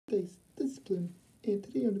Guys, this is Bloom, and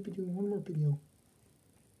today I'm going to be doing one more video.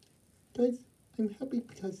 Guys, I'm happy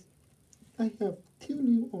because I have two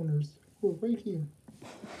new owners who are right here.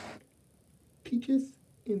 Peaches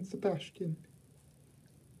and Sebastian.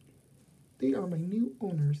 They are my new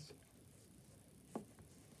owners,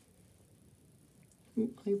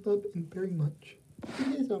 who I love and very much. If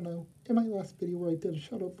you guys don't know, in my last video where I did a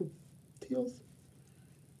shout out for Tails,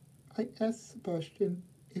 I asked Sebastian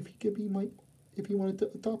if he wanted to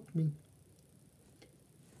adopt me.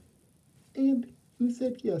 And he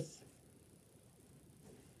said yes.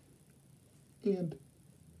 And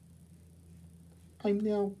I'm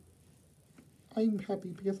happy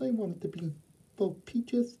because I wanted to be both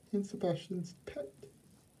Peaches and Sebastian's pet.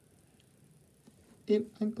 And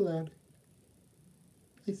I'm glad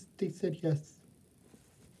they said yes.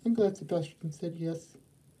 I'm glad Sebastian said yes,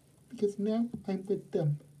 because now I'm with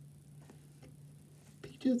them.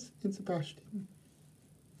 Peaches and Sebastian.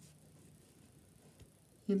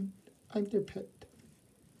 And I'm their pet.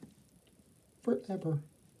 Forever.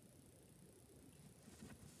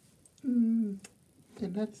 And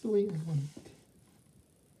that's the way I want it.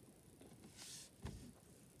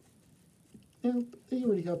 Now, they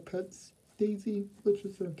already have pets. Daisy, which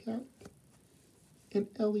is their cat, and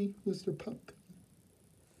Ellie, who's their pup.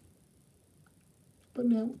 But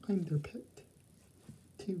now I'm their pet,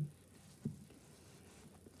 too.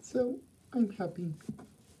 So, I'm happy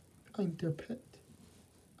I'm their pet.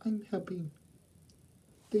 I'm happy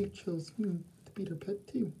they chose me to be their pet,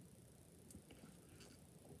 too.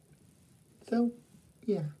 So,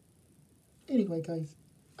 yeah. Anyway, guys,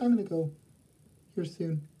 I'm gonna go here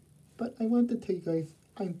soon. But I wanted to tell you guys,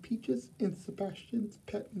 I'm Peaches and Sebastian's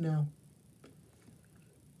pet now.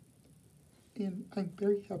 And I'm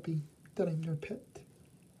very happy that I'm their pet.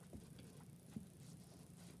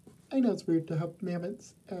 I know it's weird to have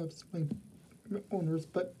mammoths as my owners,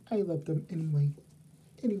 but I love them anyway.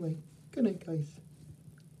 Anyway, good night, guys.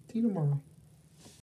 See you tomorrow.